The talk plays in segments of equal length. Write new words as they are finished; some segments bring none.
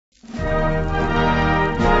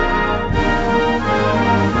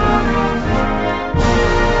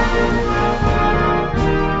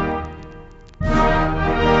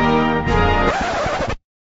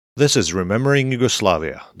This is Remembering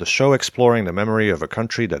Yugoslavia, the show exploring the memory of a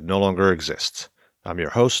country that no longer exists. I'm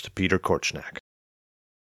your host, Peter Korchnak.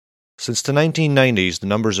 Since the 1990s, the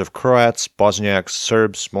numbers of Croats, Bosniaks,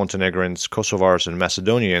 Serbs, Montenegrins, Kosovars, and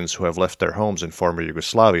Macedonians who have left their homes in former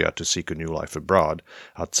Yugoslavia to seek a new life abroad,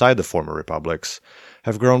 outside the former republics,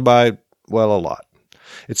 have grown by, well, a lot.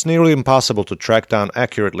 It's nearly impossible to track down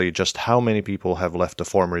accurately just how many people have left the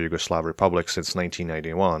former Yugoslav republic since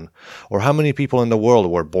 1991, or how many people in the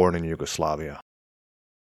world were born in Yugoslavia.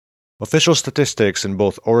 Official statistics in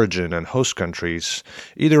both origin and host countries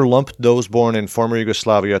either lump those born in former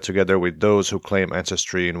Yugoslavia together with those who claim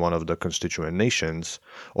ancestry in one of the constituent nations,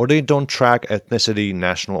 or they don't track ethnicity,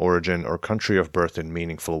 national origin, or country of birth in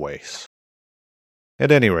meaningful ways.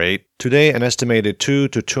 At any rate, today an estimated 2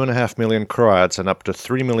 to 2.5 million Croats and up to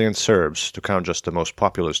 3 million Serbs, to count just the most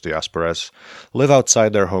populous diasporas, live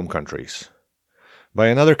outside their home countries. By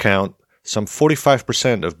another count, some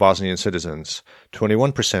 45% of Bosnian citizens,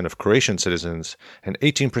 21% of Croatian citizens, and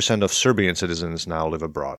 18% of Serbian citizens now live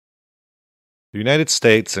abroad. The United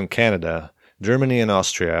States and Canada, Germany and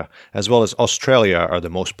Austria, as well as Australia are the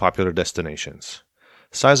most popular destinations.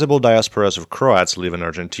 Sizable diasporas of Croats live in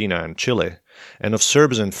Argentina and Chile, and of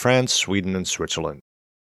Serbs in France, Sweden, and Switzerland.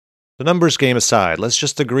 The numbers game aside, let's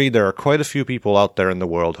just agree there are quite a few people out there in the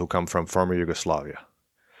world who come from former Yugoslavia.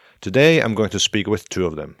 Today, I'm going to speak with two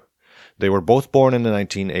of them. They were both born in the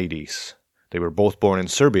 1980s. They were both born in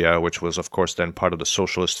Serbia, which was of course then part of the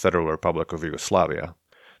Socialist Federal Republic of Yugoslavia.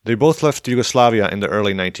 They both left Yugoslavia in the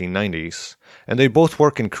early 1990s, and they both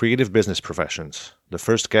work in creative business professions. The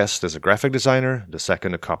first guest is a graphic designer, the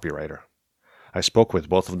second a copywriter. I spoke with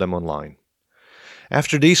both of them online.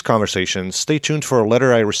 After these conversations, stay tuned for a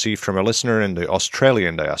letter I received from a listener in the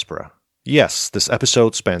Australian diaspora. Yes, this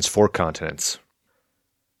episode spans 4 continents.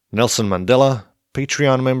 Nelson Mandela,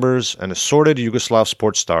 Patreon members, and assorted Yugoslav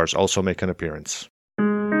sports stars also make an appearance.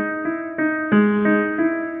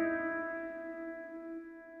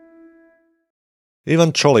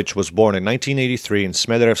 Ivan Čolić was born in 1983 in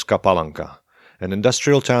Smederevska Palanka, an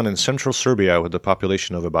industrial town in central Serbia with a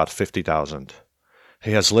population of about 50,000.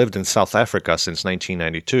 He has lived in South Africa since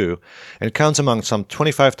 1992 and counts among some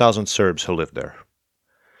 25,000 Serbs who live there.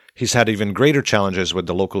 He's had even greater challenges with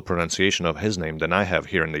the local pronunciation of his name than I have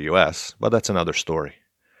here in the US, but that's another story.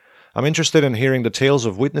 I'm interested in hearing the tales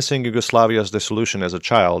of witnessing Yugoslavia's dissolution as a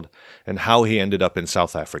child and how he ended up in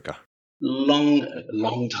South Africa.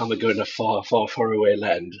 Long time ago in a far, far, far away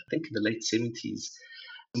land, I think in the late 70s.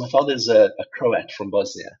 My father's a Croat from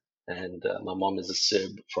Bosnia, and my mom is a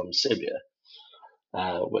Serb from Serbia,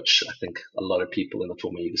 which I think a lot of people in the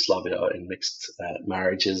former Yugoslavia are in mixed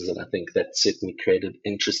marriages, and I think that certainly created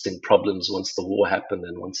interesting problems once the war happened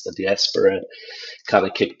and once the diaspora kind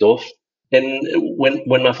of kicked off. And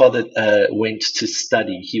when my father went to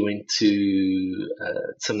study, he went to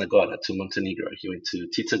Crna Gora, to Montenegro. He went to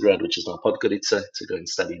Titograd, which is now Podgorica, to go and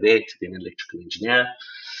study there, to be an electrical engineer.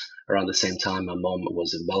 Around the same time, my mom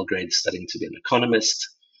was in Belgrade studying to be an economist.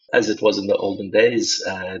 As it was in the olden days,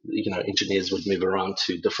 engineers would move around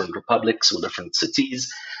to different republics or different cities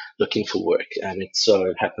looking for work. And it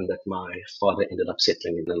so happened that my father ended up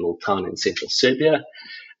settling in a little town in central Serbia,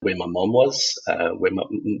 where my mom was, where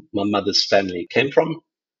my mother's family came from.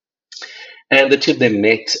 And the two of them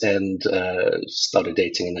met and started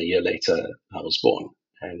dating, and a year later, I was born.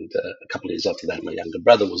 And a couple of years after that, my younger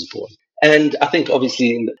brother was born. And I think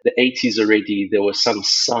obviously in the 80s already, there were some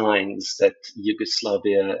signs that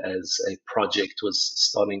Yugoslavia as a project was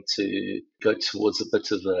starting to go towards a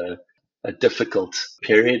bit of a difficult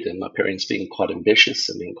period. And my parents, being quite ambitious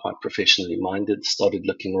and being quite professionally minded, started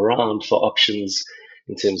looking around for options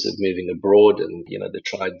in terms of moving abroad. And, they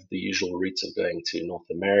tried the usual route of going to North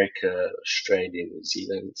America, Australia, New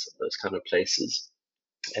Zealand, those kind of places.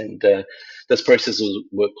 And those processes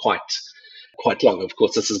were quite long. Of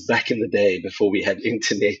course, this is back in the day before we had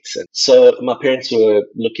internet. And so my parents were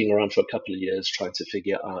looking around for a couple of years trying to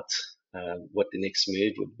figure out what the next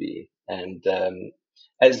move would be. And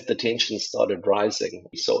as the tension started rising,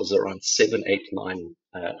 so it was around 7, 8, 9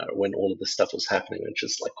 when all of this stuff was happening, which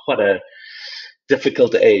is like quite a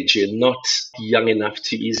difficult age. You're not young enough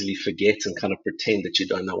to easily forget and kind of pretend that you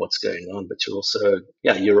don't know what's going on, but you're also,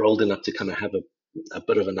 you're old enough to kind of have a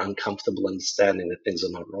bit of an uncomfortable understanding that things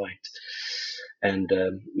are not right. And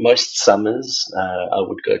most summers, I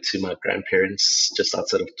would go to my grandparents just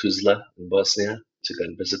outside of Tuzla in Bosnia to go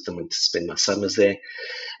and visit them and to spend my summers there.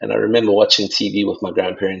 And I remember watching TV with my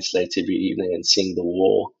grandparents late every evening and seeing the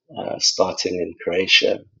war starting in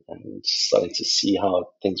Croatia and starting to see how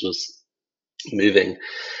things was moving.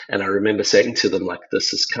 And I remember saying to them, like,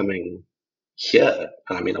 this is coming here.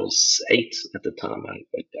 And I mean, I was 8 at the time.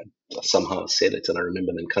 I somehow said it, and I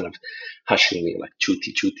remember them kind of hushing me like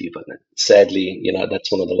chuti chuti. But sadly,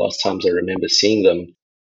 that's one of the last times I remember seeing them.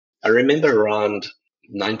 I remember around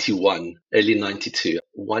 91, early 92,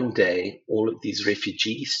 one day, all of these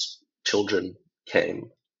refugees children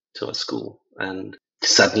came to our school, and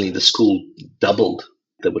suddenly the school doubled.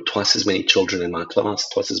 There were twice as many children in my class,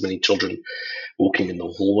 twice as many children walking in the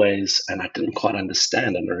hallways, and I didn't quite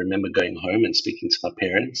understand. And I remember going home and speaking to my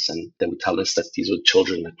parents, and they would tell us that these were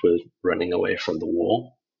children that were running away from the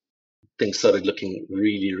war. Things started looking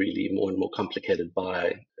really, really more and more complicated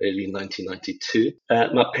by early 1992.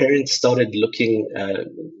 My parents started looking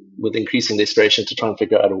with increasing desperation to try and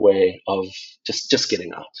figure out a way of just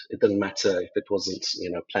getting out. It didn't matter if it wasn't,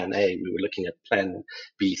 plan A. We were looking at plan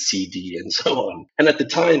B, C, D, and so on. And at the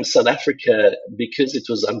time, South Africa, because it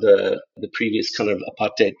was under the previous kind of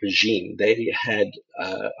apartheid regime, they had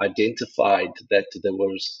identified that there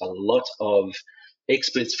was a lot of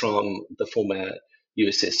experts from the former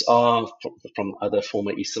USSR, from other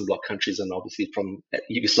former Eastern Bloc countries, and obviously from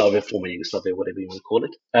Yugoslavia, former Yugoslavia, whatever you want to call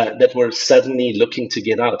it, that were suddenly looking to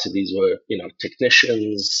get out. These were,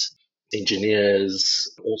 technicians, engineers,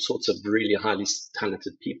 all sorts of really highly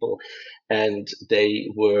talented people, and they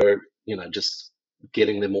were, just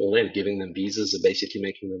getting them all in, giving them visas, and basically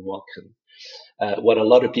making them welcome. What a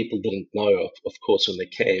lot of people didn't know, of course, when they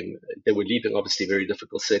came, they were leaving obviously very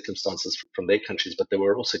difficult circumstances from their countries, but they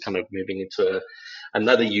were also kind of moving into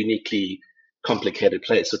another uniquely complicated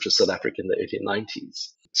place, which was South Africa in the early 90s.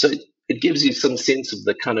 So it gives you some sense of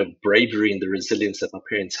the kind of bravery and the resilience that my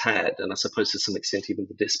parents had, and I suppose to some extent even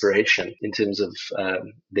the desperation in terms of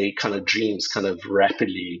their kind of dreams kind of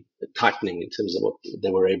rapidly tightening in terms of what they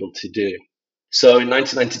were able to do. So in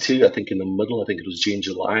 1992, I think in the middle, I think it was June,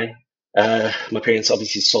 July, my parents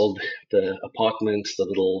obviously sold the apartment, the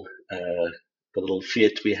little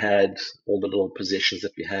Fiat we had, all the little possessions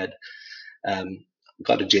that we had.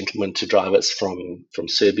 Got a gentleman to drive us from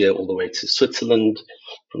Serbia all the way to Switzerland.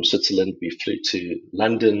 From Switzerland, we flew to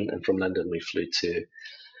London, and from London, we flew to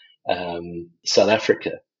South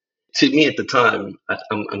Africa. To me at the time,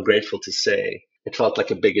 I'm grateful to say, it felt like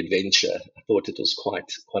a big adventure. I thought it was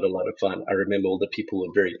quite a lot of fun. I remember all the people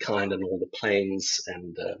were very kind on all the planes,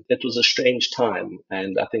 and it was a strange time.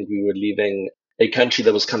 And I think we were leaving a country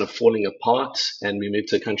that was kind of falling apart, and we moved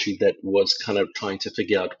to a country that was kind of trying to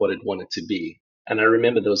figure out what it wanted to be. And I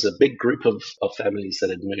remember there was a big group of families that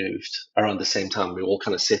had moved around the same time. We all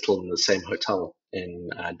kind of settled in the same hotel in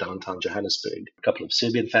downtown Johannesburg. A couple of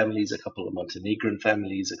Serbian families, a couple of Montenegrin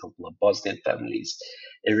families, a couple of Bosnian families.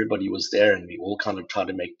 Everybody was there, and we all kind of tried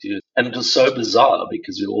to make do. And it was so bizarre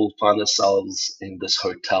because we all found ourselves in this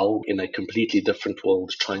hotel in a completely different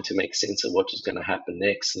world, trying to make sense of what was going to happen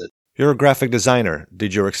next. And You're a graphic designer.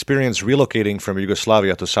 Did your experience relocating from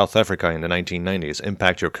Yugoslavia to South Africa in the 1990s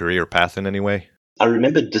impact your career path in any way? I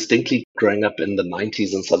remember distinctly growing up in the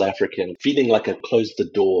 90s in South Africa and feeling like I closed the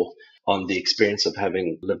door on the experience of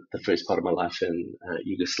having lived the first part of my life in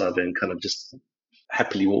Yugoslavia and kind of just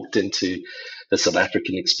happily walked into the South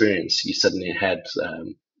African experience. You suddenly had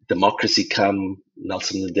democracy come,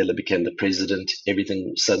 Nelson Mandela became the president,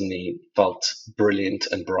 everything suddenly felt brilliant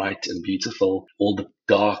and bright and beautiful. All the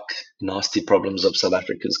dark, nasty problems of South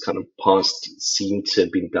Africa's kind of past seemed to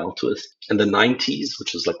have been dealt with. In the 90s,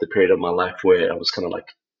 which was like the period of my life where I was kind of like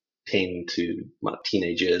 10 to my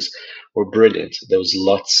teenage years, were brilliant. There was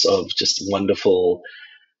lots of just a wonderful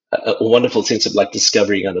sense of like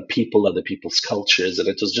discovering other people, other people's cultures, and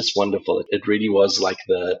it was just wonderful. It really was like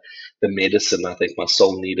the medicine I think my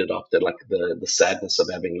soul needed after like the sadness of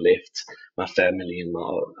having left my family and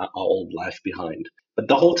our old life behind. But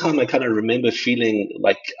the whole time I kind of remember feeling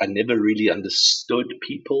like I never really understood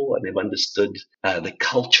people. I never understood the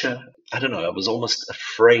culture. I don't know. I was almost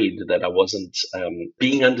afraid that I wasn't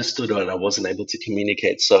being understood or I wasn't able to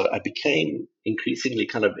communicate. So I became increasingly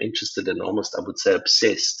kind of interested and almost, I would say,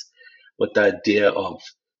 obsessed with the idea of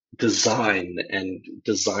design and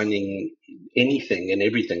designing anything and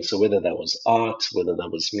everything. So whether that was art, whether that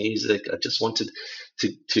was music, I just wanted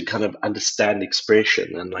to kind of understand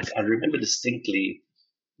expression. And like I remember distinctly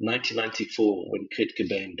 1994 when Kurt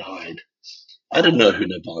Cobain died. I didn't know who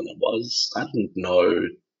Nirvana was. I didn't know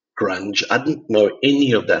grunge. I didn't know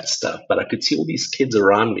any of that stuff, but I could see all these kids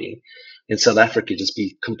around me in South Africa just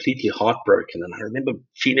be completely heartbroken. And I remember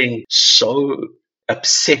feeling so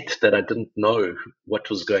upset that I didn't know what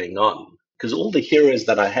was going on. Because all the heroes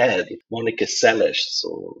that I had, Monica Seles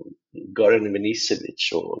or Goran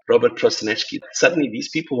Ivanisevic or Robert Prosinecki, suddenly these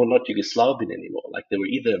people were not Yugoslavian anymore. Like they were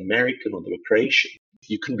either American or they were Croatian.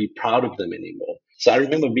 You couldn't be proud of them anymore. So I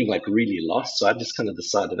remember being like really lost. So I just kind of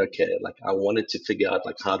decided, okay, like I wanted to figure out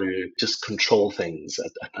like how to just control things.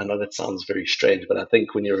 I know that sounds very strange, but I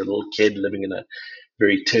think when you're a little kid living in a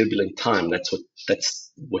very turbulent time,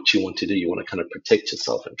 that's what you want to do. You want to kind of protect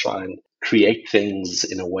yourself and try and create things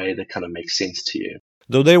in a way that kind of makes sense to you.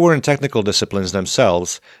 Though they were in technical disciplines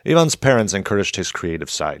themselves, Ivan's parents encouraged his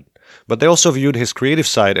creative side. But they also viewed his creative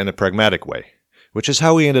side in a pragmatic way, which is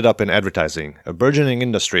how he ended up in advertising, a burgeoning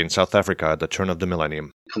industry in South Africa at the turn of the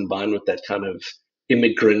millennium. Combined with that kind of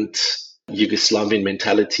immigrant Yugoslavian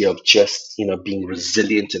mentality of just, being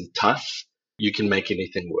resilient and tough, you can make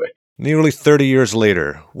anything work. Nearly 30 years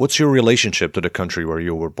later, what's your relationship to the country where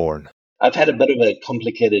you were born? I've had a bit of a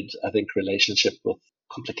complicated, I think, relationship with,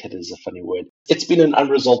 complicated is a funny word. It's been an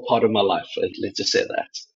unresolved part of my life, let's just say that.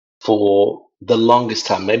 For the longest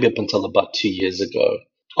time, maybe up until about 2 years ago,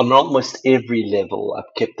 on almost every level,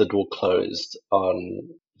 I've kept the door closed on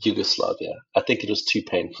Yugoslavia. I think it was too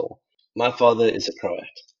painful. My father is a Croat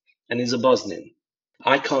and he's a Bosnian.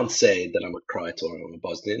 I can't say that I'm a Croat or I'm a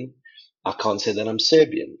Bosnian. I can't say that I'm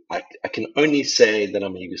Serbian. I can only say that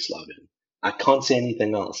I'm a Yugoslavian. I can't say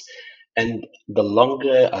anything else. And the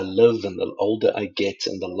longer I live and the older I get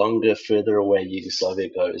and the longer further away Yugoslavia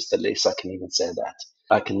goes, the less I can even say that.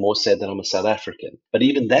 I can more say that I'm a South African. But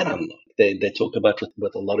even that I'm not. They talk about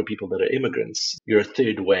with a lot of people that are immigrants, you're a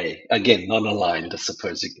third way. Again, non-aligned, I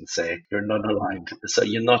suppose you can say. You're non-aligned. So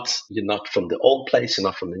you're not from the old place, you're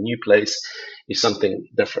not from the new place, you're something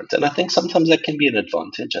different. And I think sometimes that can be an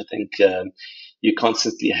advantage. I think you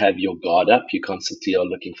constantly have your guard up, you constantly are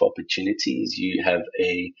looking for opportunities, you have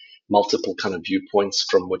a multiple kind of viewpoints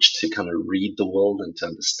from which to kind of read the world and to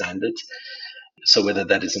understand it. So whether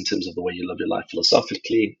that is in terms of the way you live your life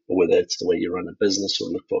philosophically, or whether it's the way you run a business or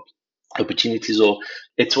look for opportunities, or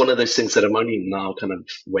it's one of those things that I'm only now kind of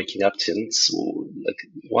waking up to. And it's like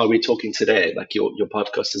while we're talking today, like your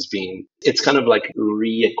podcast has been, it's kind of like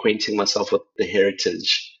reacquainting myself with the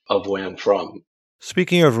heritage of where I'm from.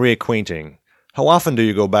 Speaking of reacquainting, how often do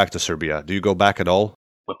you go back to Serbia? Do you go back at all?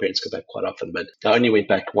 My parents go back quite often, but I only went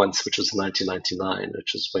back once, which was in 1999,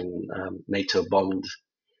 which was when NATO bombed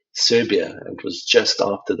Serbia. It was just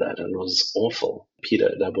after that, and it was awful.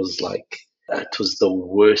 Peter, that was the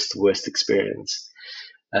worst experience.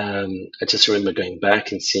 I just remember going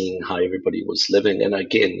back and seeing how everybody was living, and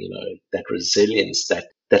again, that resilience,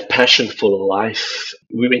 that passion for life.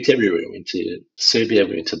 We went everywhere. We went to Serbia,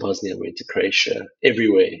 we went to Bosnia, we went to Croatia.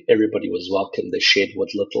 Everywhere, everybody was welcome. They shared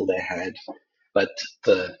what little they had. But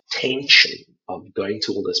the tension of going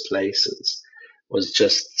to all those places was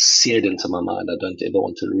just seared into my mind. I don't ever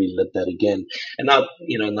want to relive that again. And now,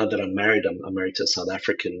 now that I'm married, I'm married to a South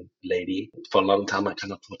African lady. For a long time, I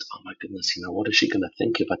kind of thought, oh my goodness, what is she going to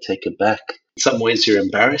think if I take her back? In some ways, you're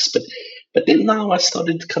embarrassed, but then now I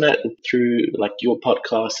started kind of through like your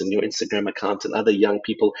podcast and your Instagram account and other young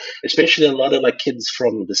people, especially a lot of like kids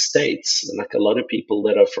from the States, and like a lot of people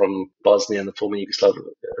that are from Bosnia and the former Yugoslav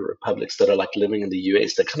republics that are like living in the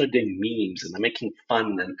US. They're kind of doing memes and they're making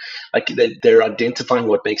fun and like they're identifying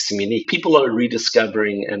what makes them unique. People are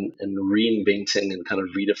rediscovering and reinventing and kind of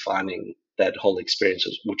redefining that whole experience,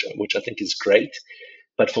 which I think is great.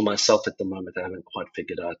 But for myself at the moment, I haven't quite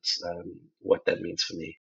figured out what that means for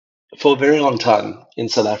me. For a very long time in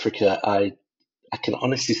South Africa, I can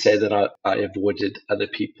honestly say that I avoided other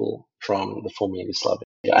people from the former Yugoslavia.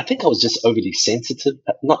 I think I was just overly sensitive.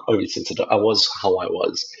 Not overly sensitive, I was how I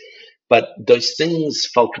was. But those things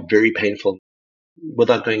felt very painful.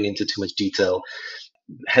 Without going into too much detail,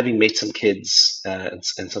 having met some kids and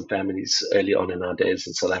some families early on in our days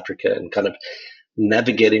in South Africa and kind of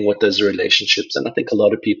navigating what those relationships, and I think a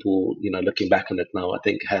lot of people, looking back on it now, I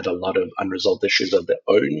think had a lot of unresolved issues of their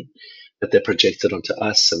own that they projected onto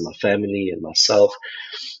us and my family and myself.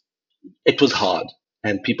 It was hard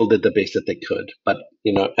and people did the best that they could. But,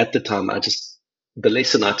 at the time, the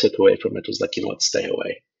lesson I took away from it was like, stay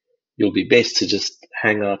away. You'll be best to just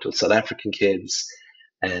hang out with South African kids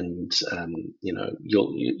and,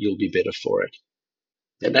 you'll be better for it.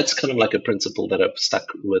 And that's kind of like a principle that I've stuck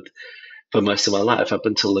with for most of my life, up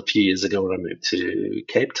until a few years ago when I moved to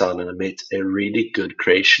Cape Town and I met a really good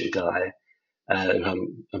Croatian guy who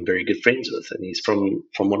I'm very good friends with. And he's from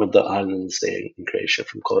one of the islands there in Croatia,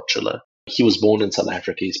 from Korčula. He was born in South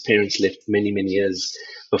Africa. His parents left many, many years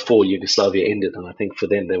before Yugoslavia ended. And I think for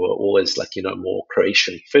them, they were always like, more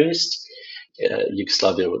Croatian first.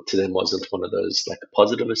 Yugoslavia to them wasn't one of those like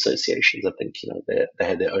positive associations. I think, they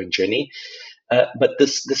had their own journey. But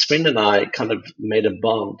this friend and I kind of made a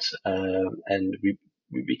bond, and we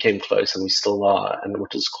became close, and we still are. And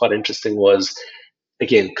what was quite interesting was,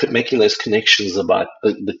 again, making those connections about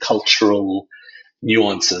the cultural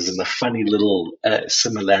nuances and the funny little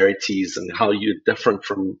similarities and how you're different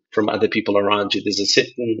from other people around you.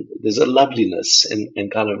 There's a loveliness in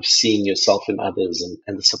kind of seeing yourself in others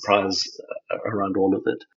and the surprise around all of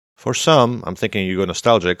it. For some, I'm thinking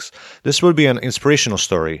Yugo-nostalgics, this would be an inspirational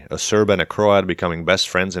story, a Serb and a Croat becoming best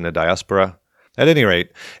friends in the diaspora. At any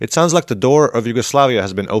rate, it sounds like the door of Yugoslavia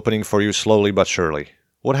has been opening for you slowly but surely.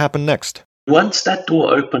 What happened next? Once that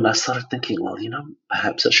door opened, I started thinking, well,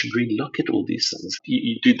 perhaps I should really look at all these things.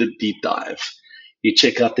 You do the deep dive. You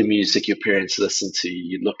check out the music your parents listen to.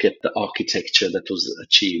 You look at the architecture that was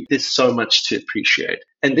achieved. There's so much to appreciate.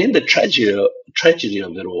 And then the tragedy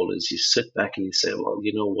of it all is you sit back and you say, well,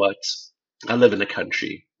 you know what? I live in a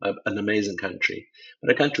country, an amazing country,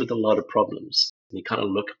 but a country with a lot of problems. And you kind of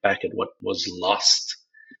look back at what was lost.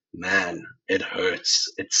 Man, it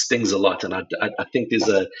hurts. It stings a lot. And I think there's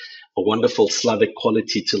a wonderful Slavic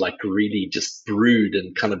quality to like really just brood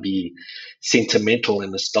and kind of be sentimental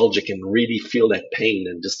and nostalgic and really feel that pain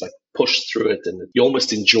and just like push through it. And you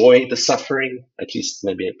almost enjoy the suffering, at least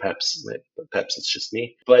perhaps it's just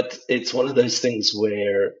me. But it's one of those things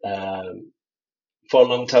where for a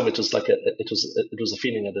long time it was a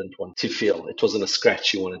feeling I didn't want to feel. It wasn't a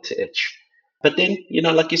scratch you wanted to itch. But then,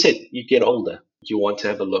 like you said, you get older. You want to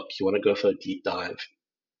have a look. You want to go for a deep dive.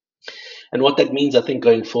 And what that means, I think,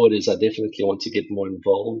 going forward is I definitely want to get more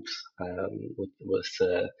involved with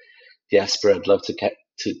diaspora. I'd love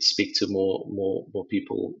to speak to more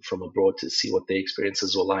people from abroad to see what their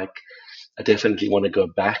experiences were like. I definitely want to go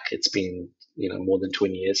back. It's been more than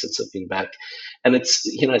 20 years since I've been back, and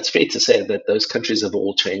it's fair to say that those countries have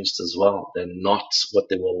all changed as well. They're not what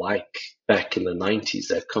they were like back in the 90s.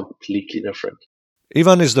 They're completely different.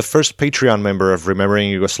 Ivan is the first Patreon member of Remembering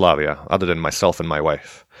Yugoslavia, other than myself and my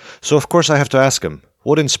wife. So of course I have to ask him,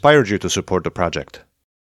 what inspired you to support the project?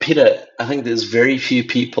 Peter, I think there's very few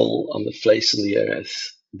people on the face of the earth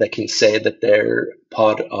that can say that they're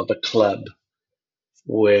part of a club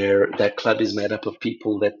where that club is made up of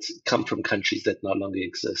people that come from countries that no longer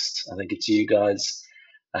exist. I think it's you guys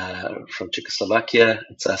from Czechoslovakia,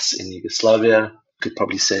 it's us in Yugoslavia. Could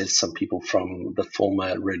probably say some people from the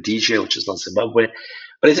former Rhodesia, which is not Zimbabwe.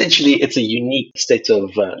 But essentially, it's a unique state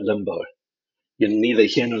of limbo. You're neither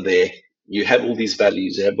here nor there. You have all these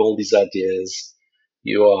values, you have all these ideas.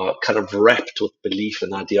 You are kind of wrapped with belief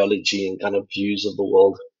and ideology and kind of views of the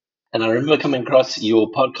world. And I remember coming across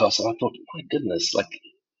your podcast and I thought, my goodness,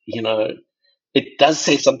 it does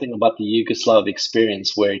say something about the Yugoslav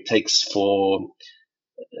experience where it takes for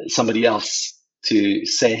somebody else to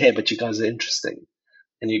say, hey, but you guys are interesting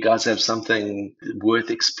and you guys have something worth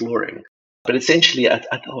exploring. But essentially, I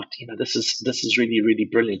thought, this is really, really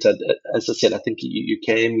brilliant. As I said, I think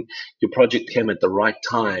your project came at the right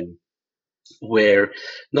time, where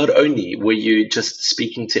not only were you just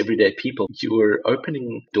speaking to everyday people, you were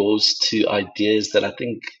opening doors to ideas that I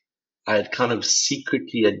think I had kind of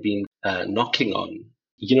secretly had been knocking on.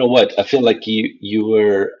 You know what? I feel like you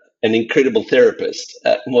were an incredible therapist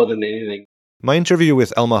more than anything. My interview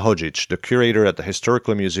with Elma Hodzic, the curator at the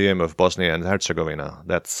Historical Museum of Bosnia and Herzegovina,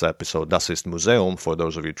 that's episode Das ist Museum for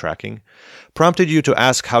those of you tracking, prompted you to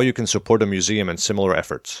ask how you can support a museum and similar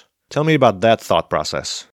efforts. Tell me about that thought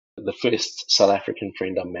process. The first South African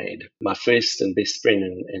friend I made, my first and best friend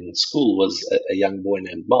in school was a young boy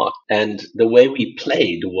named Mark. And the way we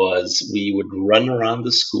played was we would run around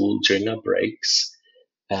the school during our breaks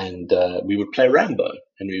and we would play Rambo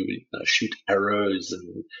and we would shoot arrows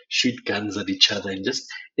and shoot guns at each other. And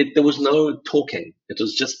there was no talking. It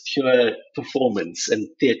was just pure performance and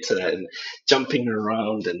theater and jumping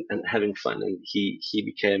around and having fun. And he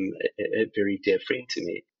became a very dear friend to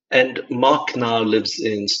me. And Mark now lives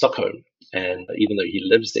in Stockholm. And even though he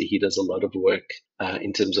lives there, he does a lot of work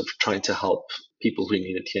in terms of trying to help people who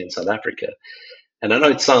need it here in South Africa. And I know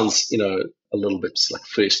it sounds, a little bit like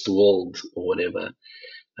first world or whatever,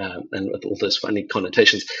 and with all those funny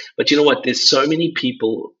connotations. But you know what? There's so many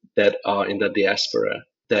people that are in the diaspora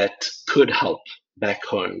that could help back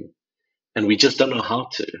home. And we just don't know how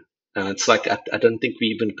to. And it's like, I don't think we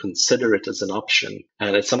even consider it as an option.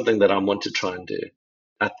 And it's something that I want to try and do.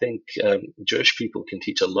 I think Jewish people can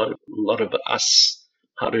teach a lot of us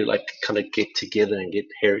how to kind of get together and get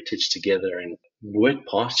heritage together and work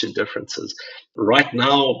past your differences. Right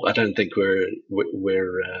now, I don't think we're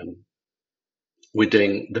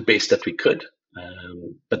doing the best that we could.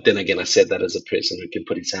 But then again, I said that as a person who can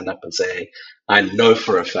put his hand up and say, I know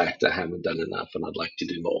for a fact I haven't done enough and I'd like to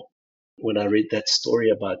do more. When I read that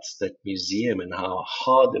story about that museum and how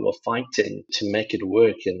hard they were fighting to make it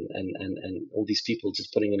work and all these people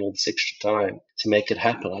just putting in all this extra time to make it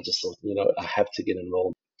happen, I just thought, I have to get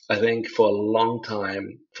involved. I think for a long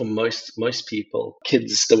time, for most people,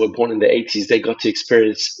 kids that were born in the 80s, they got to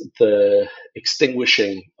experience the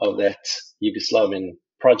extinguishing of that Yugoslavian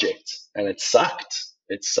project, and it sucked.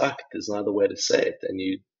 It sucked. There's no other way to say it, and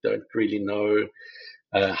you don't really know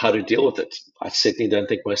how to deal with it. I certainly don't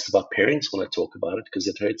think most of our parents want to talk about it because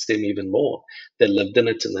it hurts them even more. They lived in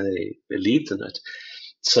it and they believed in it.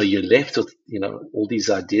 So you're left with, all these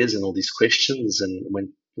ideas and all these questions. And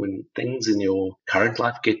when things in your current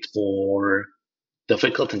life get more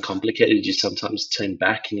difficult and complicated, you sometimes turn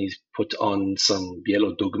back and you put on some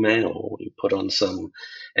Bielo Dugme or you put on some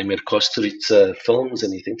Emir Kusturica films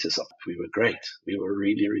and you think to yourself, we were great. We were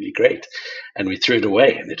really, really great. And we threw it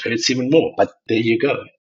away and it hurts even more. But there you go.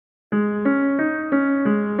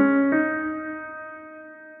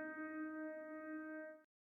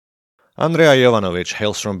 Andrea Jovanovic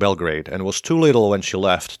hails from Belgrade and was too little when she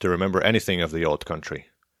left to remember anything of the old country.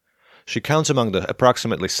 She counts among the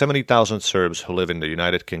approximately 70,000 Serbs who live in the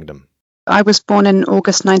United Kingdom. I was born in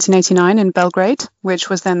August 1989 in Belgrade, which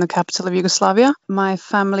was then the capital of Yugoslavia. My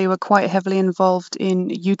family were quite heavily involved in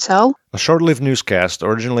UTEL, a short-lived newscast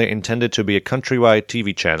originally intended to be a countrywide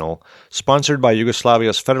TV channel, sponsored by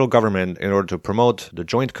Yugoslavia's federal government in order to promote the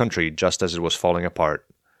joint country just as it was falling apart.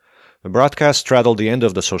 The broadcast straddled the end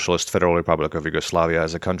of the Socialist Federal Republic of Yugoslavia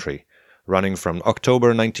as a country, running from October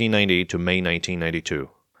 1990 to May 1992.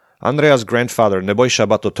 Andrea's grandfather, Nebojša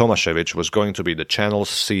Bato Tomašević, was going to be the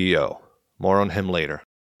channel's CEO. More on him later.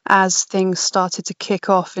 As things started to kick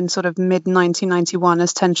off in sort of mid-1991,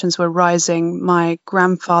 as tensions were rising, my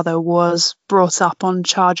grandfather was brought up on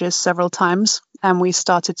charges several times, and we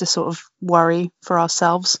started to sort of worry for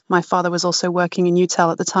ourselves. My father was also working in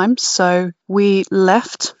UTEL at the time, so we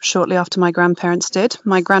left shortly after my grandparents did.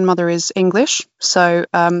 My grandmother is English, so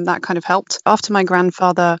that kind of helped. After my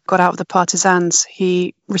grandfather got out of the partisans,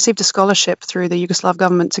 he received a scholarship through the Yugoslav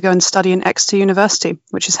government to go and study in Exeter University,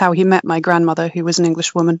 which is how he met my grandmother, who was an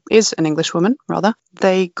English woman.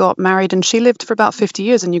 They got married and she lived for about 50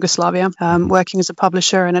 years in Yugoslavia, working as a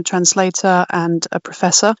publisher and a translator and a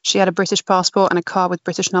professor. She had a British passport and a car with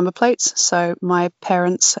British number plates. So my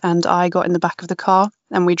parents and I got in the back of the car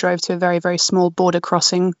and we drove to a very, very small border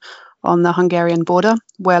crossing on the Hungarian border,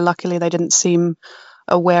 where luckily they didn't seem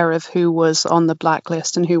aware of who was on the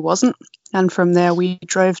blacklist and who wasn't. And from there, we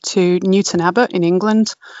drove to Newton Abbot in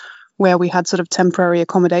England, where we had sort of temporary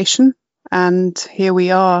accommodation. And here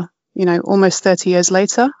we are, almost 30 years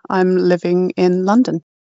later, I'm living in London.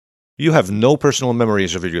 You have no personal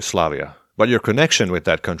memories of Yugoslavia, but your connection with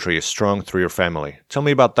that country is strong through your family. Tell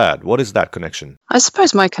me about that. What is that connection? I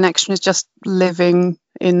suppose my connection is just living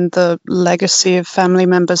in the legacy of family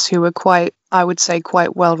members who were quite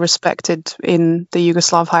well respected in the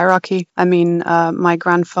Yugoslav hierarchy. I mean, my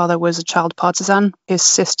grandfather was a child partisan. His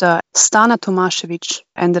sister, Stana Tomašević,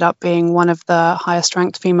 ended up being one of the highest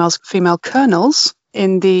ranked female colonels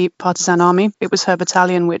in the partisan army. It was her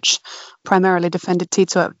battalion which primarily defended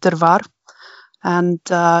Tito at Drvar. And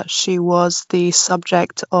she was the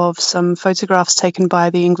subject of some photographs taken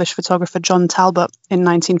by the English photographer John Talbot in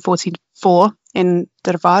 1944 in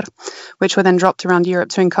Drvar, which were then dropped around Europe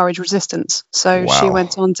to encourage resistance. So She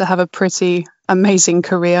went on to have a pretty amazing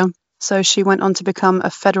career. So she went on to become a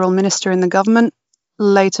federal minister in the government.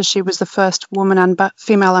 Later, she was the first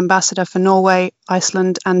female ambassador for Norway,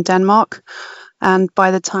 Iceland, and Denmark. And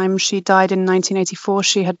by the time she died in 1984,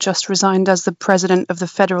 she had just resigned as the president of the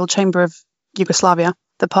Federal Chamber of Yugoslavia,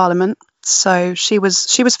 the parliament. So she was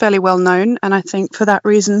fairly well known, and I think for that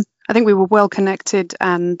reason, I think we were well connected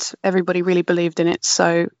and everybody really believed in it.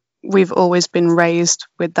 So we've always been raised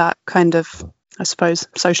with that kind of, I suppose,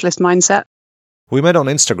 socialist mindset. We met on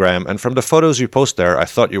Instagram, and from the photos you post there, I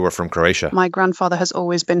thought you were from Croatia. My grandfather has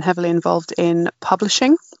always been heavily involved in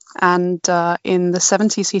publishing, and in the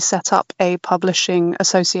 70s he set up a publishing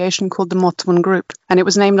association called the Motovun Group, and it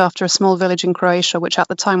was named after a small village in Croatia, which at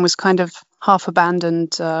the time was kind of half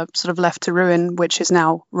abandoned, sort of left to ruin, which is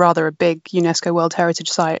now rather a big UNESCO World Heritage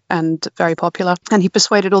Site and very popular. And he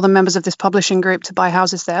persuaded all the members of this publishing group to buy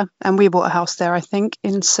houses there, and we bought a house there, I think,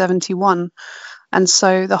 in 71. And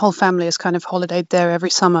so the whole family has kind of holidayed there every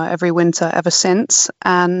summer, every winter ever since.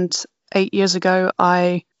 And 8 years ago,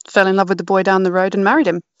 I fell in love with the boy down the road and married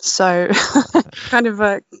him. So kind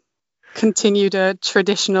of continued a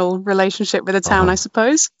traditional relationship with a town, I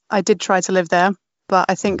suppose. I did try to live there, but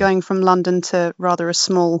I think going from London to rather a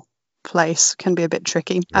small place can be a bit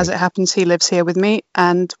tricky. Right. As it happens, he lives here with me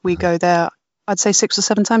and we go there, I'd say 6 or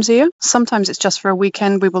 7 times a year. Sometimes it's just for a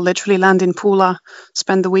weekend. We will literally land in Pula,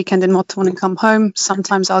 spend the weekend in Motovun and come home.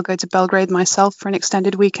 Sometimes I'll go to Belgrade myself for an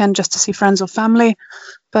extended weekend just to see friends or family.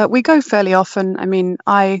 But we go fairly often. I mean,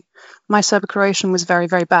 my Serbo-Croatian was very,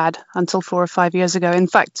 very bad until 4 or 5 years ago. In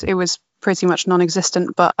fact, it was pretty much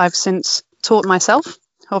non-existent, but I've since taught myself.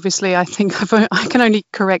 Obviously, I think I can only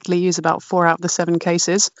correctly use about 4 out of the 7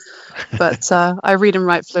 cases, but I read and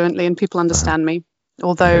write fluently and people understand me,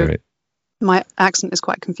 although my accent is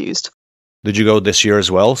quite confused. Did you go this year as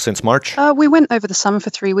well, since March? We went over the summer for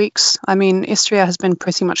 3 weeks. I mean, Istria has been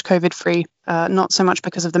pretty much COVID-free, not so much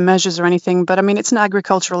because of the measures or anything, but I mean, it's an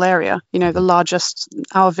agricultural area. You know,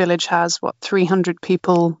 our village has, 300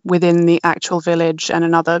 people within the actual village and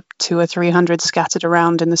another 200 or 300 scattered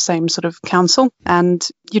around in the same sort of council. And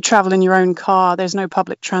you travel in your own car. There's no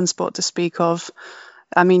public transport to speak of.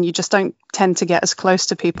 I mean, you just don't tend to get as close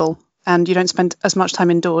to people, and you don't spend as much time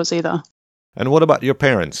indoors either. And what about your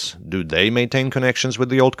parents? Do they maintain connections with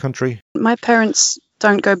the old country? My parents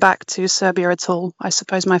don't go back to Serbia at all. I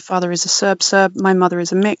suppose my father is a Serb. My mother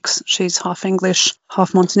is a mix. She's half English,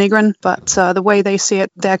 half Montenegrin. But the way they see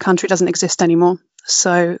it, their country doesn't exist anymore.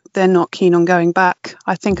 So they're not keen on going back.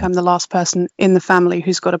 I think I'm the last person in the family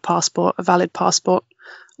who's got a valid passport.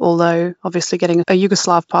 Although, obviously, getting a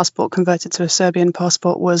Yugoslav passport converted to a Serbian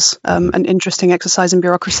passport was an interesting exercise in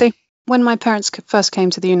bureaucracy. When my parents first came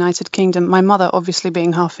to the United Kingdom, my mother, obviously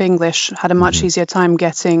being half English, had a much easier time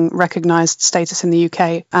getting recognised status in the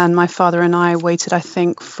UK. And my father and I waited, I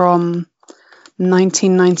think, from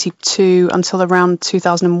 1992 until around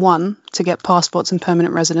 2001 to get passports and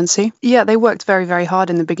permanent residency. Yeah, they worked very, very hard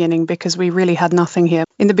in the beginning because we really had nothing here.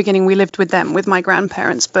 In the beginning, we lived with them, with my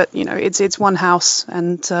grandparents, but, you know, it's one house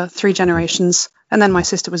and 3 generations. And then my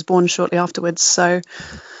sister was born shortly afterwards, so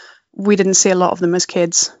we didn't see a lot of them as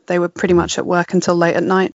kids. They were pretty much at work until late at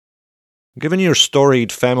night. Given your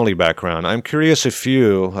storied family background, I'm curious if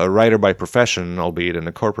you, a writer by profession, albeit in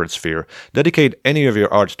the corporate sphere, dedicate any of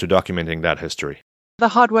your art to documenting that history. The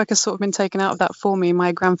hard work has sort of been taken out of that for me.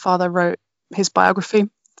 My grandfather wrote his biography,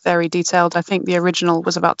 very detailed. I think the original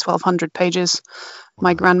was about 1,200 pages.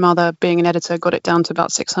 My grandmother, being an editor, got it down to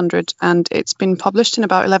about 600, and it's been published in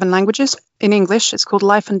about 11 languages. In English, it's called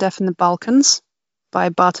Life and Death in the Balkans by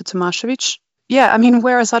Bata Tomašević. Yeah, I mean,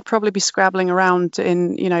 whereas I'd probably be scrabbling around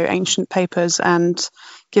in, you know, ancient papers and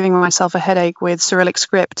giving myself a headache with Cyrillic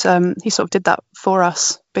script, he sort of did that for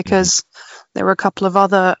us because there were a couple of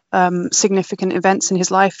other significant events in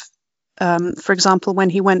his life. For example, when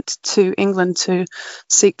he went to England to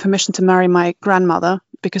seek permission to marry my grandmother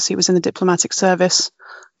because he was in the diplomatic service,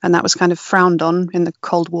 and that was kind of frowned on in the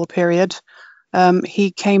Cold War period.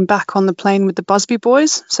 He came back on the plane with the Busby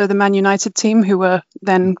Boys, so the Man United team, who were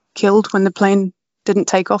then killed when the plane didn't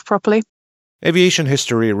take off properly. Aviation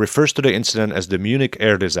history refers to the incident as the Munich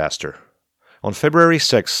air disaster. On February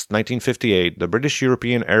 6, 1958, the British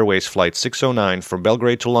European Airways Flight 609 from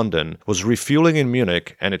Belgrade to London was refueling in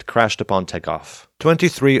Munich and it crashed upon takeoff.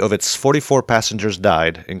 23 of its 44 passengers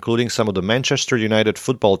died, including some of the Manchester United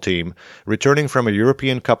football team returning from a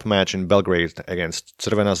European Cup match in Belgrade against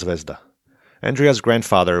Crvena Zvezda. Andrea's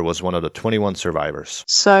grandfather was one of the 21 survivors.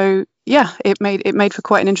 So, yeah, it made for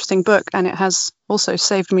quite an interesting book, and it has also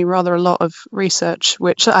saved me rather a lot of research,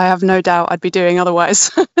 which I have no doubt I'd be doing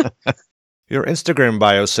otherwise. Your Instagram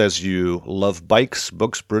bio says you love bikes,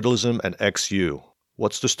 books, brutalism, and XU.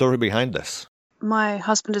 What's the story behind this? My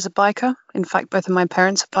husband is a biker. In fact, both of my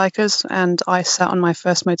parents are bikers, and I sat on my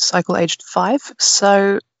first motorcycle aged 5.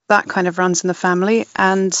 So that kind of runs in the family,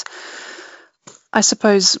 and I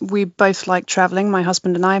suppose we both like traveling, my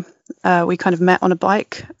husband and I. We kind of met on a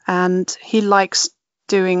bike, and he likes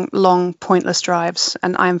doing long, pointless drives,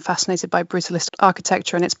 and I am fascinated by brutalist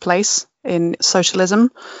architecture and its place in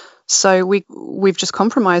socialism. So we've just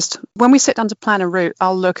compromised. When we sit down to plan a route,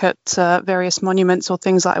 I'll look at various monuments or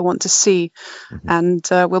things that I want to see, and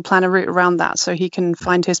we'll plan a route around that. So he can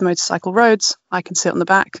find his motorcycle roads, I can sit on the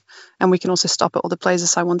back, and we can also stop at all the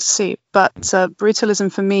places I want to see. But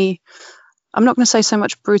brutalism for me, I'm not going to say so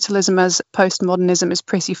much brutalism as postmodernism is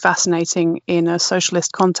pretty fascinating in a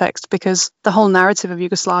socialist context, because the whole narrative of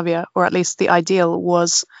Yugoslavia, or at least the ideal,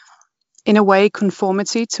 was in a way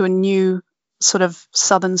conformity to a new sort of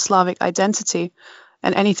Southern Slavic identity.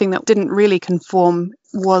 And anything that didn't really conform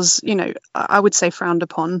was, you know, I would say frowned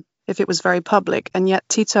upon if it was very public. And yet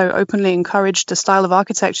Tito openly encouraged a style of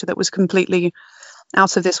architecture that was completely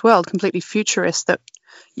out of this world, completely futurist, that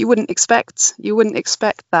you wouldn't expect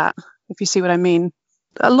that. If you see what I mean.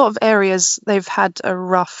 A lot of areas, they've had a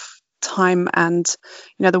rough time, and,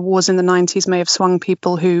 you know, the wars in the 90s may have swung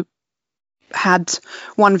people who had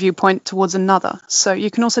one viewpoint towards another. So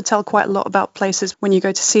you can also tell quite a lot about places when you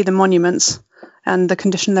go to see the monuments. and the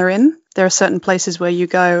condition they're in. There are certain places where you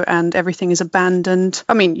go and everything is abandoned.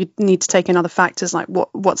 I mean, you need to take in other factors like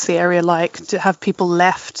what's the area like? To have people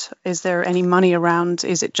left? Is there any money around?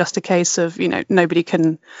 Is it just a case of, nobody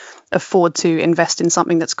can afford to invest in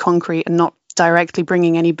something that's concrete and not directly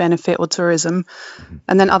bringing any benefit or tourism?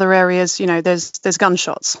 And then other areas, there's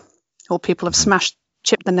gunshots, or people have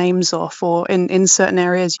chipped the names off, or in certain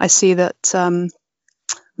areas I see that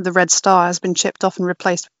the red star has been chipped off and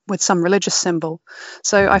replaced with some religious symbol.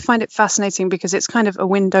 So I find it fascinating because it's kind of a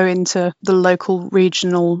window into the local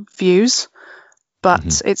regional views,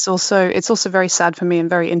 but it's also very sad for me and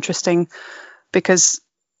very interesting because,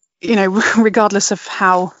 regardless of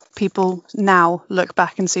how people now look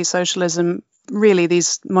back and see socialism, really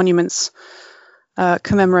these monuments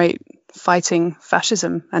commemorate fighting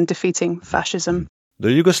fascism and defeating fascism. The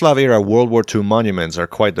Yugoslav-era World War II monuments are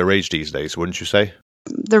quite the rage these days, wouldn't you say?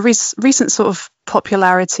 The recent sort of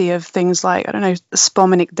popularity of things like, the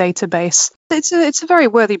Spomenik database, it's a very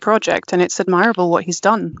worthy project and it's admirable what he's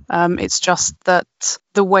done. It's just that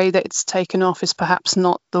the way that it's taken off is perhaps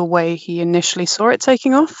not the way he initially saw it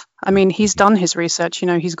taking off. I mean, he's done his research,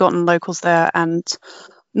 he's gotten locals there, and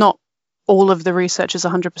not all of the research is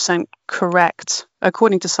 100% correct,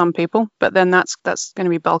 according to some people, but then that's going to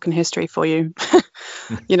be Balkan history for you.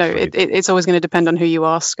 Right. It's always going to depend on who you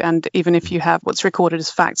ask, and even if you have what's recorded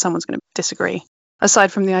as fact, someone's going to disagree.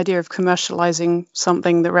 Aside from the idea of commercializing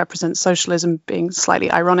something that represents socialism being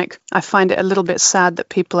slightly ironic, I find it a little bit sad that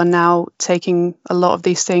people are now taking a lot of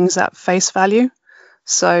these things at face value.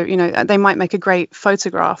 So, they might make a great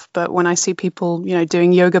photograph, but when I see people,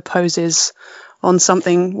 doing yoga poses on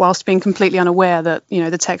something whilst being completely unaware that,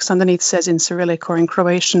 the text underneath says in Cyrillic or in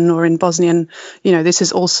Croatian or in Bosnian, this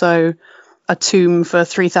is also a tomb for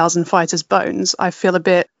 3,000 fighters' bones, I feel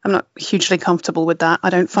I'm not hugely comfortable with that. I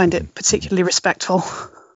don't find it particularly respectful.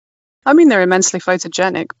 I mean, they're immensely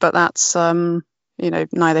photogenic, but that's,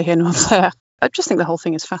 neither here nor there. I just think the whole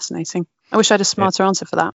thing is fascinating. I wish I had a smarter answer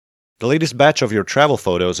for that. The latest batch of your travel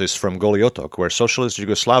photos is from Goli Otok, where socialist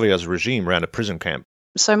Yugoslavia's regime ran a prison camp.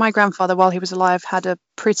 So my grandfather, while he was alive, had a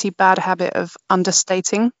pretty bad habit of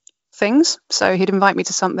understating things. So he'd invite me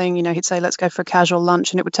to something, he'd say, let's go for a casual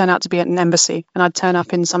lunch, and it would turn out to be at an embassy. And I'd turn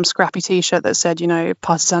up in some scrappy T-shirt that said,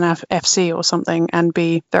 Partizan FC or something, and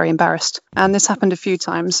be very embarrassed. And this happened a few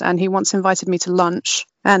times, and he once invited me to lunch.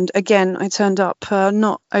 And again, I turned up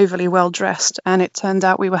not overly well dressed, and it turned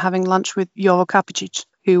out we were having lunch with Jovo Kapicic,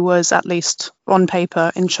 who was, at least on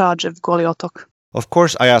paper, in charge of Goli Otok. Of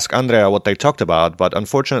course, I asked Andrea what they talked about, but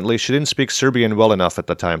unfortunately she didn't speak Serbian well enough at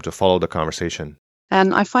the time to follow the conversation.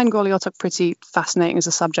 And I find Goli Otok pretty fascinating as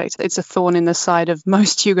a subject. It's a thorn in the side of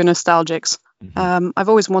most Yugo-nostalgics. I've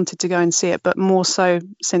always wanted to go and see it, but more so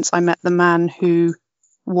since I met the man who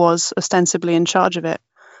was ostensibly in charge of it.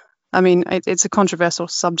 I mean, it's a controversial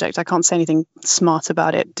subject. I can't say anything smart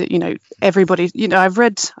about it. Everybody, I've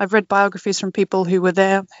read biographies from people who were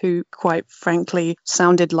there who, quite frankly,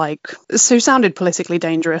 sounded politically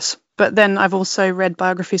dangerous. But then I've also read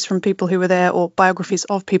biographies from people who were there, or biographies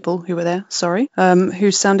of people who were there,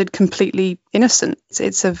 who sounded completely innocent.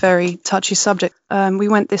 It's a very touchy subject. We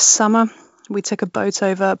went this summer. We took a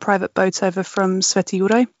private boat over from Sveti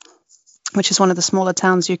Juraj, which is one of the smaller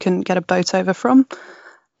towns you can get a boat over from.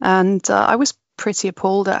 And I was pretty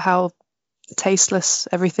appalled at how tasteless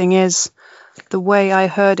everything is. The way I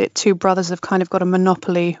heard it, two brothers have kind of got a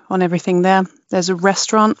monopoly on everything there. There's a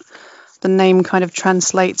restaurant. The name kind of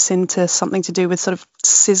translates into something to do with sort of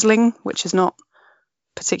sizzling, which is not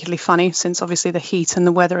particularly funny, since obviously the heat and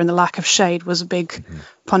the weather and the lack of shade was a big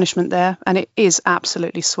punishment there. And it is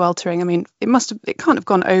absolutely sweltering. I mean, it can't have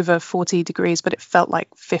gone over 40 degrees, but it felt like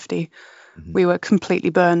 50. We were completely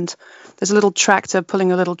burned. There's a little tractor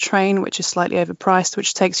pulling a little train, which is slightly overpriced,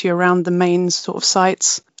 which takes you around the main sort of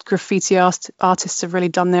sites. Graffiti artists have really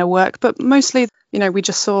done their work, but mostly, we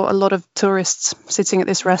just saw a lot of tourists sitting at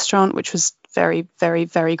this restaurant, which was very, very,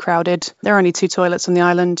 very crowded. There are only 2 toilets on the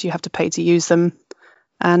island. You have to pay to use them.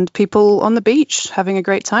 And people on the beach having a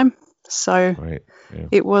great time. So right, yeah.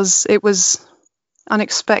 It was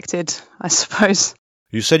unexpected, I suppose.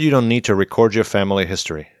 You said you don't need to record your family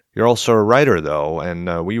history. You're also a writer, though,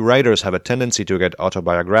 and we writers have a tendency to get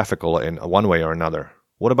autobiographical in one way or another.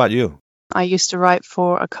 What about you? I used to write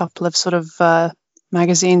for a couple of sort of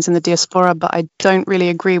magazines in the diaspora, but I don't really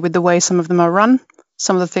agree with the way some of them are run.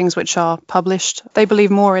 Some of the things which are published, they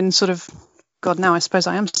believe more in sort of, God, now I suppose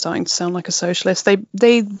I am starting to sound like a socialist.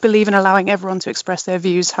 They believe in allowing everyone to express their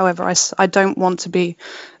views. However, I don't want to be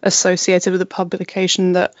associated with a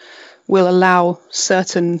publication that will allow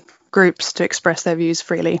certain groups to express their views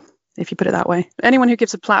freely, if you put it that way. Anyone who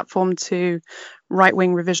gives a platform to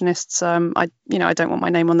right-wing revisionists. I don't want my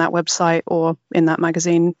name on that website or in that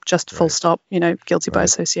magazine. Just full stop. Guilty by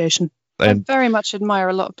association. I very much admire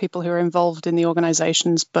a lot of people who are involved in the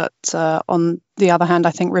organizations, but on the other hand,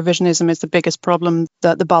 I think revisionism is the biggest problem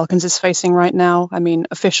that the Balkans is facing right now. I mean,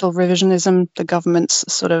 official revisionism, the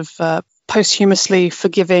government's sort of posthumously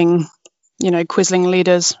forgiving, Quisling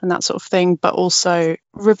leaders and that sort of thing, but also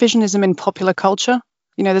revisionism in popular culture.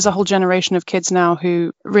 There's a whole generation of kids now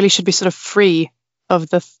who really should be sort of free of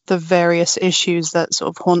the various issues that sort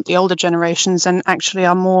of haunt the older generations, and actually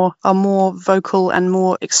are more vocal and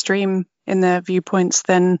more extreme in their viewpoints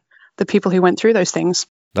than the people who went through those things.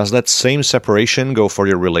 Does that same separation go for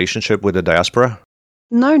your relationship with the diaspora?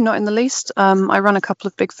 No, not in the least. I run a couple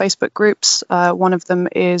of big Facebook groups. One of them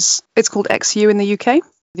it's called XU in the UK.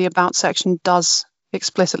 The About section does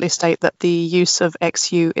explicitly state that the use of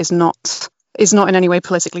XU is not in any way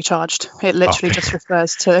politically charged. It literally just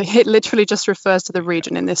refers to the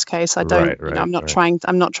region in this case. I don't. I'm not trying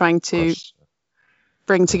to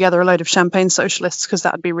bring together a load of champagne socialists, because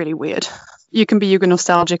that would be really weird. You can be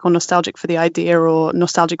Yugo-nostalgic or nostalgic for the idea or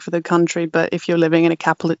nostalgic for the country, but if you're living in a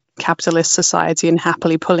capitalist society and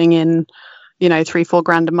happily pulling in, $3-4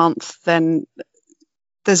 grand a month, then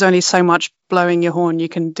there's only so much blowing your horn you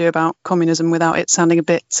can do about communism without it sounding a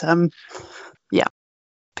bit,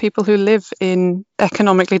 People who live in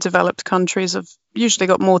economically developed countries have usually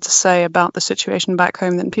got more to say about the situation back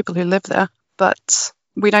home than people who live there. But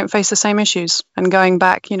we don't face the same issues. And going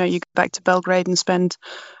back, you go back to Belgrade and spend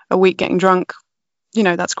a week getting drunk,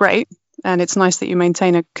 that's great. And it's nice that you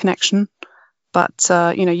maintain a connection. But,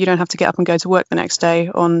 you don't have to get up and go to work the next day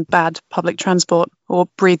on bad public transport or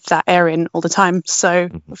breathe that air in all the time. So,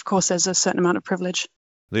 of course, there's a certain amount of privilege.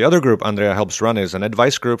 The other group Andrea helps run is an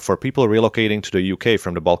advice group for people relocating to the UK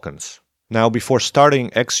from the Balkans. Now, before starting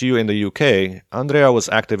XU in the UK, Andrea was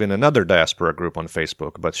active in another diaspora group on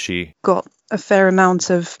Facebook, but she got a fair amount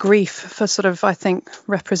of grief for sort of, I think,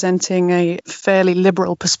 representing a fairly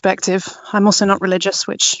liberal perspective. I'm also not religious,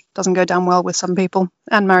 which doesn't go down well with some people,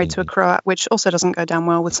 and married to a Croat, which also doesn't go down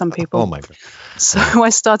well with some people. Oh my God. So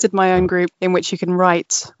I started my own group in which you can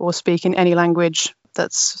write or speak in any language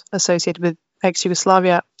that's associated with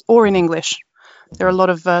ex-Yugoslavia or in English. There are a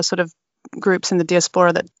lot of sort of groups in the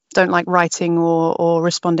diaspora that don't like writing or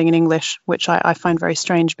responding in English, which I find very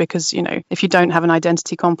strange because, if you don't have an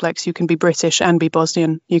identity complex, you can be British and be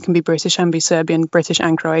Bosnian. You can be British and be Serbian, British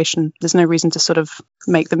and Croatian. There's no reason to sort of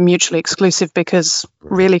make them mutually exclusive because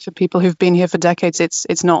really for people who've been here for decades,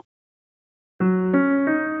 it's not.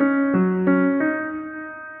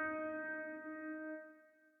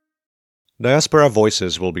 Diaspora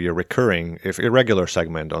Voices will be a recurring, if irregular,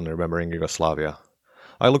 segment on Remembering Yugoslavia.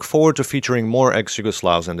 I look forward to featuring more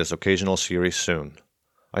ex-Yugoslavs in this occasional series soon.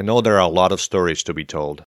 I know there are a lot of stories to be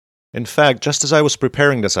told. In fact, just as I was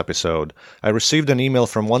preparing this episode, I received an email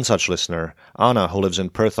from one such listener, Anna, who lives in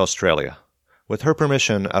Perth, Australia. With her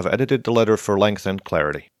permission, I've edited the letter for length and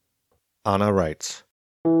clarity. Anna writes,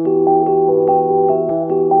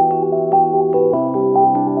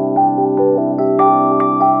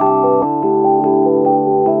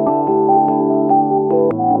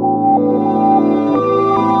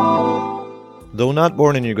 Though not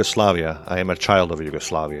born in Yugoslavia, I am a child of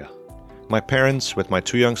Yugoslavia. My parents, with my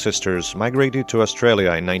two young sisters, migrated to Australia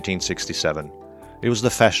in 1967. It was the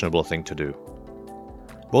fashionable thing to do.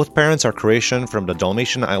 Both parents are Croatian from the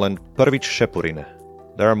Dalmatian island Prvić Šepurine.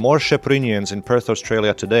 There are more Šepurinians in Perth,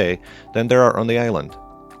 Australia today than there are on the island.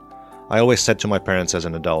 I always said to my parents as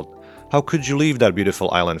an adult, how could you leave that beautiful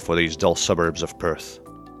island for these dull suburbs of Perth?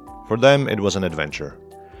 For them, it was an adventure.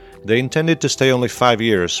 They intended to stay only 5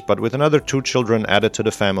 years, but with another 2 children added to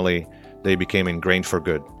the family, they became ingrained for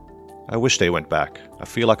good. I wish they went back. I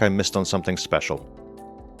feel like I missed on something special.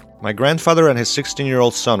 My grandfather and his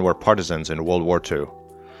 16-year-old son were partisans in World War II.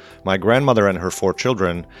 My grandmother and her 4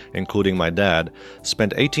 children, including my dad,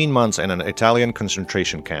 spent 18 months in an Italian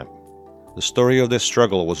concentration camp. The story of this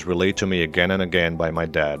struggle was relayed to me again and again by my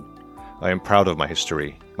dad. I am proud of my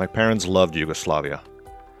history. My parents loved Yugoslavia.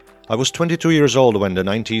 I was 22 years old when the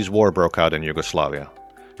 90s war broke out in Yugoslavia.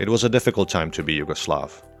 It was a difficult time to be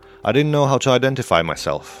Yugoslav. I didn't know how to identify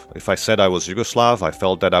myself. If I said I was Yugoslav, I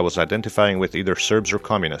felt that I was identifying with either Serbs or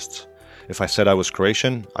communists. If I said I was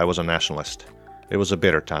Croatian, I was a nationalist. It was a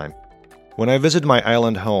bitter time. When I visit my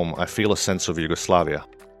island home, I feel a sense of Yugoslavia.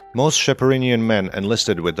 Most Šepurinian men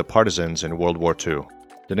enlisted with the partisans in World War II.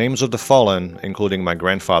 The names of the fallen, including my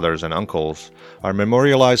grandfathers and uncles, are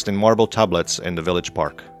memorialized in marble tablets in the village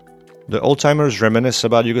park. The old-timers reminisce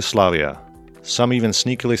about Yugoslavia. Some even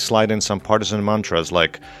sneakily slide in some partisan mantras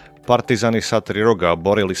like Partizani sa tri roga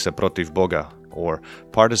borili se protiv Boga, or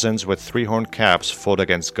partisans with three-horned caps fought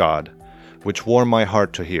against God, which warm my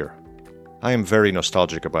heart to hear. I am very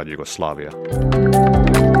nostalgic about Yugoslavia.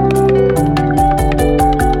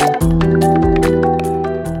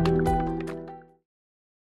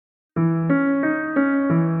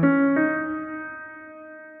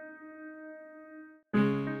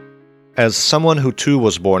 As someone who too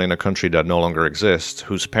was born in a country that no longer exists,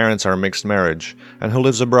 whose parents are mixed marriage, and who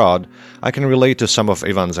lives abroad, I can relate to some of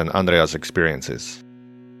Ivan's and Andrea's experiences.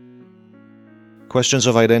 Questions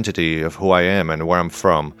of identity, of who I am and where I'm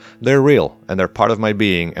from, they're real, and they're part of my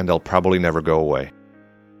being, and they'll probably never go away.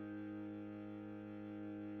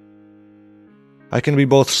 I can be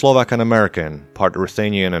both Slovak and American, part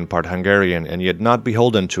Ruthenian and part Hungarian, and yet not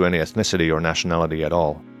beholden to any ethnicity or nationality at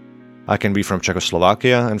all. I can be from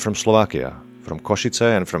Czechoslovakia and from Slovakia, from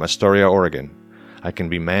Košice and from Astoria, Oregon. I can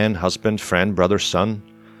be man, husband, friend, brother, son.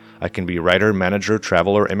 I can be writer, manager,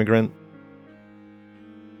 traveler, immigrant.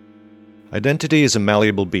 Identity is a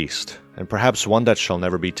malleable beast, and perhaps one that shall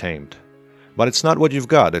never be tamed. But it's not what you've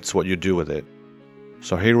got, it's what you do with it.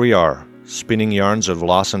 So here we are, spinning yarns of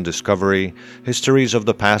loss and discovery, histories of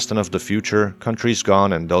the past and of the future, countries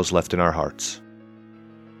gone and those left in our hearts.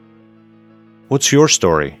 What's your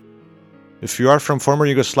story? If you are from former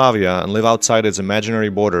Yugoslavia and live outside its imaginary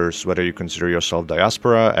borders, whether you consider yourself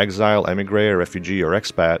diaspora, exile, emigre, refugee, or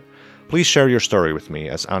expat, please share your story with me,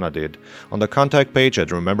 as Anna did, on the contact page at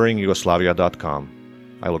rememberingyugoslavia.com.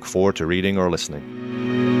 I look forward to reading or listening.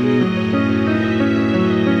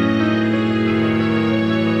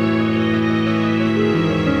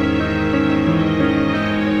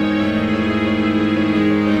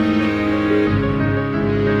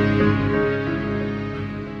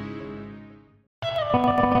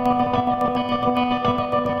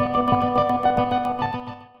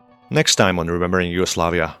 Next time on Remembering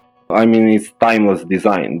Yugoslavia. I mean, it's timeless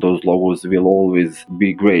design. Those logos will always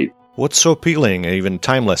be great. What's so appealing and even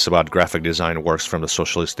timeless about graphic design works from the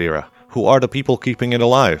socialist era? Who are the people keeping it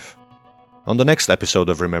alive? On the next episode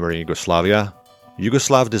of Remembering Yugoslavia,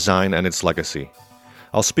 Yugoslav design and its legacy.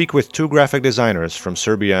 I'll speak with two graphic designers from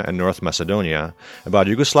Serbia and North Macedonia about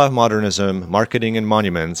Yugoslav modernism, marketing, and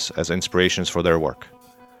monuments as inspirations for their work.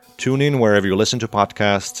 Tune in wherever you listen to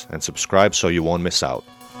podcasts and subscribe so you won't miss out.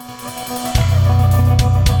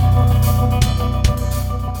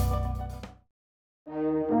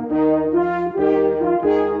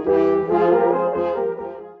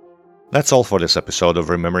 That's all for this episode of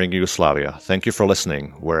Remembering Yugoslavia. Thank you for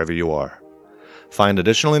listening, wherever you are. Find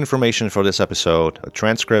additional information for this episode, a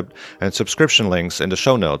transcript, and subscription links in the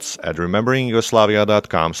show notes at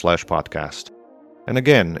rememberingyugoslavia.com/podcast. And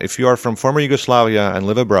again, if you are from former Yugoslavia and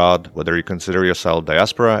live abroad, whether you consider yourself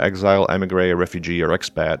diaspora, exile, emigre, refugee, or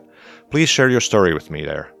expat, please share your story with me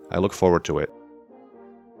there. I look forward to it.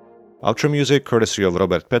 Outro music courtesy of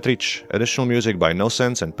Robert Petric, additional music by No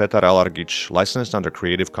Sense and Petar Alargic, licensed under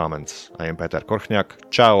Creative Commons. I am Petar Korchniak.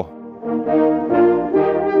 Ciao!